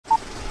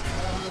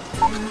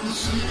What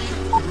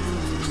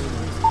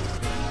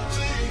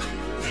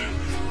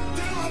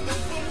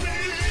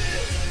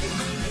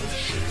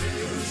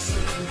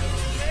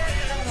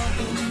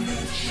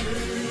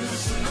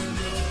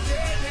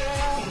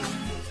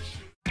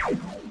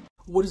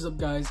is up,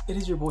 guys? It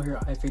is your boy here,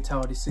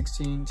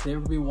 iFatality16. Today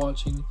we'll be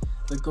watching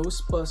the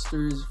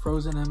Ghostbusters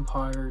Frozen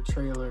Empire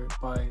trailer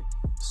by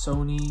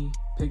Sony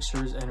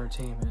Pictures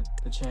Entertainment,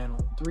 the channel.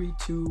 3,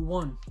 2,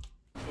 1.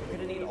 We're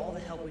gonna need all the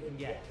help we can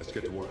get. Let's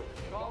get to work.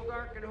 It's all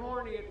dark and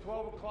horny at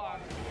 12 o'clock.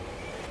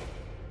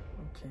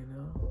 Okay,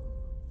 no.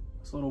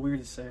 It's a little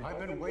weird to say. I've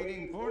been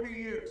waiting 40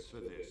 years for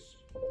this.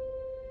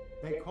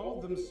 They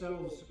called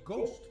themselves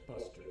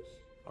ghostbusters.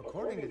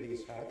 According to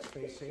these facts,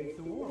 they saved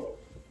the world.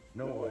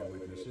 No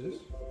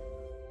eyewitnesses.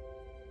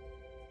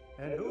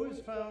 And who is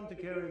found to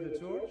carry the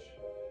torch?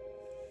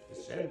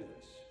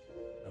 Descendants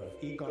of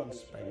Egon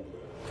Spengler.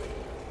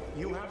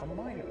 You have a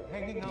miner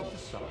hanging out the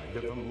side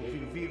of a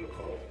moving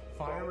vehicle,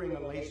 firing a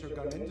laser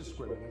gun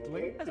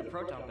indiscriminately. That's a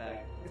proton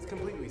bag. It's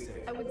completely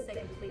safe. I wouldn't say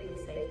completely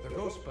safe. The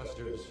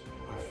Ghostbusters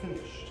are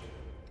finished.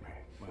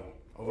 Well,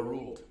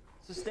 overruled.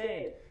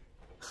 Sustained.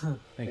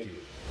 Thank you.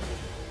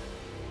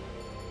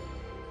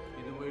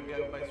 You the weird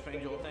guy who buys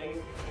strange old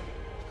things?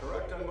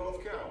 Correct on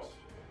both counts.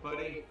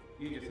 Buddy,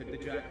 you just hit the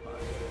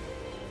jackpot.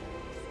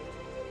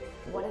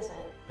 What is it?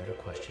 Better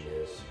question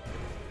is,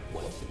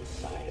 what's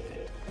inside of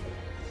it?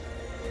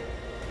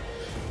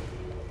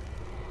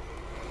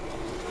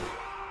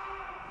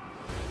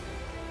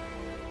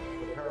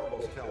 The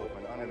parables tell of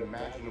an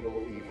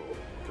unimaginable evil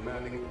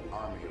commanding an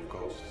army of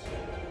ghosts.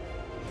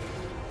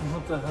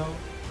 What the hell?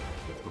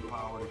 With the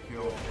power to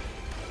kill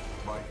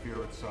by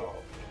fear itself.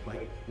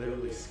 Like,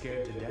 literally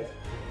scared to death?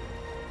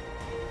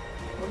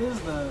 What is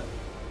that?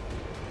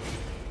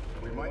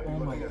 We might be Oh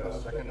my looking at a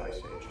God. second ice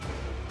age.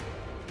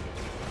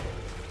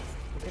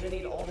 We're gonna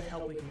need all the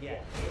help we can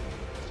get.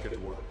 Let's get to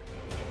work.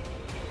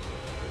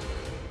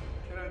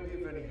 Can I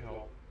be of any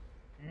help?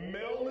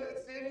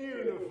 Melnitz in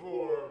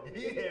uniform!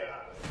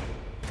 Yeah!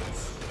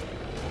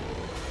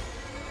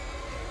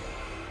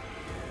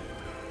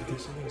 If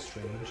there's something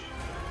strange,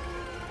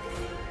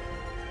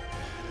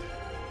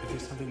 if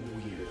there's something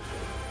weird,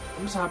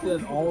 I'm just happy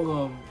that all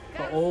the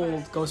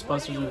old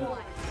Ghostbusters are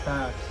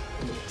back,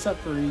 except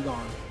for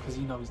Egon, because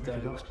you know he's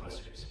dead.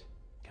 Ghostbusters.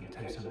 Can I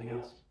tell you something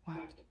else? What?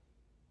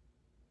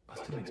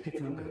 Buster makes me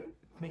feel good.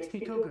 Makes me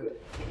feel good.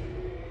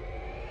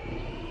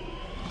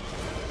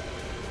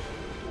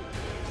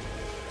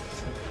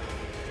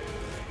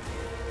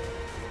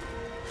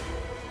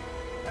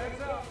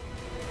 Heads up!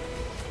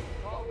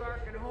 It's all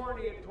dark and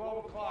horny at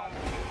 12 o'clock.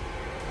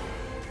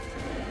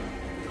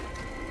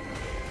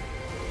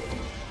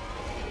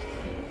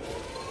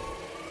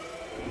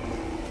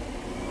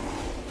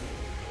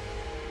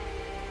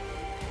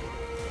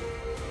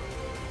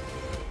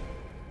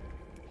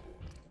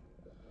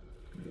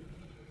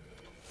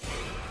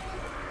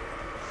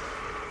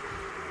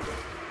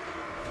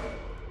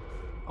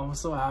 I'm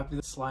so happy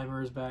that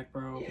Slimer is back,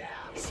 bro. Yeah.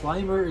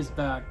 Slimer is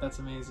back. That's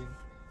amazing.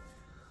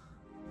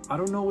 I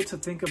don't know what to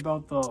think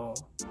about the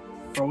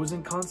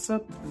Frozen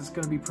concept. It's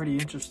gonna be pretty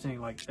interesting.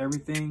 Like,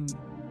 everything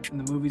in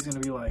the movie's gonna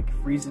be like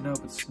freezing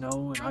up with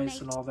snow and ice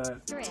and all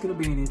that. It's gonna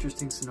be an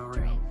interesting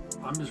scenario.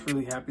 I'm just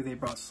really happy they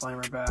brought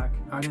Slimer back.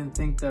 I didn't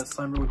think that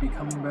Slimer would be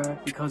coming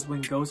back because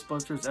when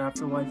Ghostbusters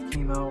Afterlife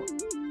came out,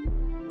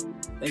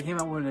 they came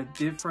out with a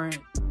different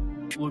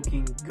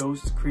looking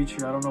ghost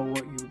creature. I don't know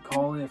what you would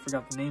call it. I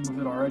forgot the name of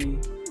it already.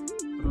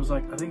 But it was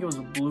like, I think it was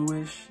a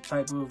bluish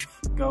type of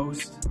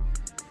ghost.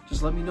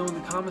 Just let me know in the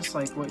comments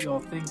like what y'all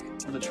think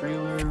of the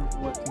trailer.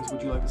 What things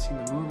would you like to see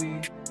in the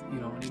movie?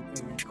 You know,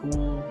 anything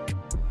cool.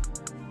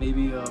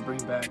 Maybe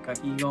bring back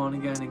like Egon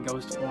again in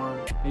ghost form.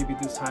 Maybe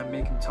this time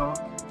make him talk.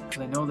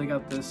 Because I know they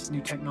got this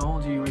new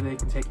technology where they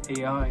can take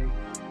AI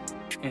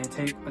and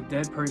take a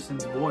dead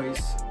person's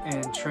voice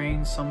and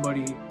train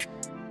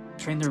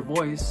their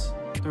voice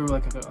through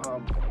like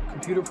a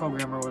computer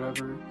program or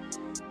whatever,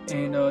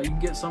 and you can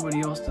get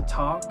somebody else to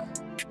talk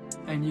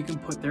and you can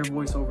put their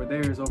voice over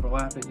theirs,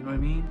 overlap it, you know what I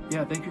mean?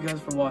 Yeah, thank you guys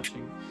for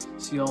watching.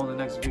 See y'all in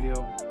the next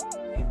video,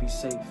 and be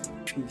safe.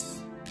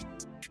 Peace.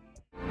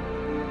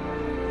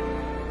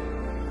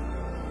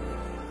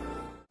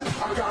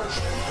 I got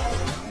you.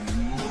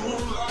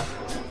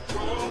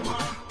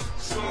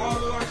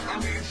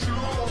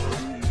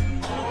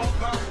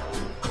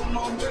 Come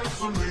on,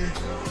 dance with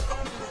me.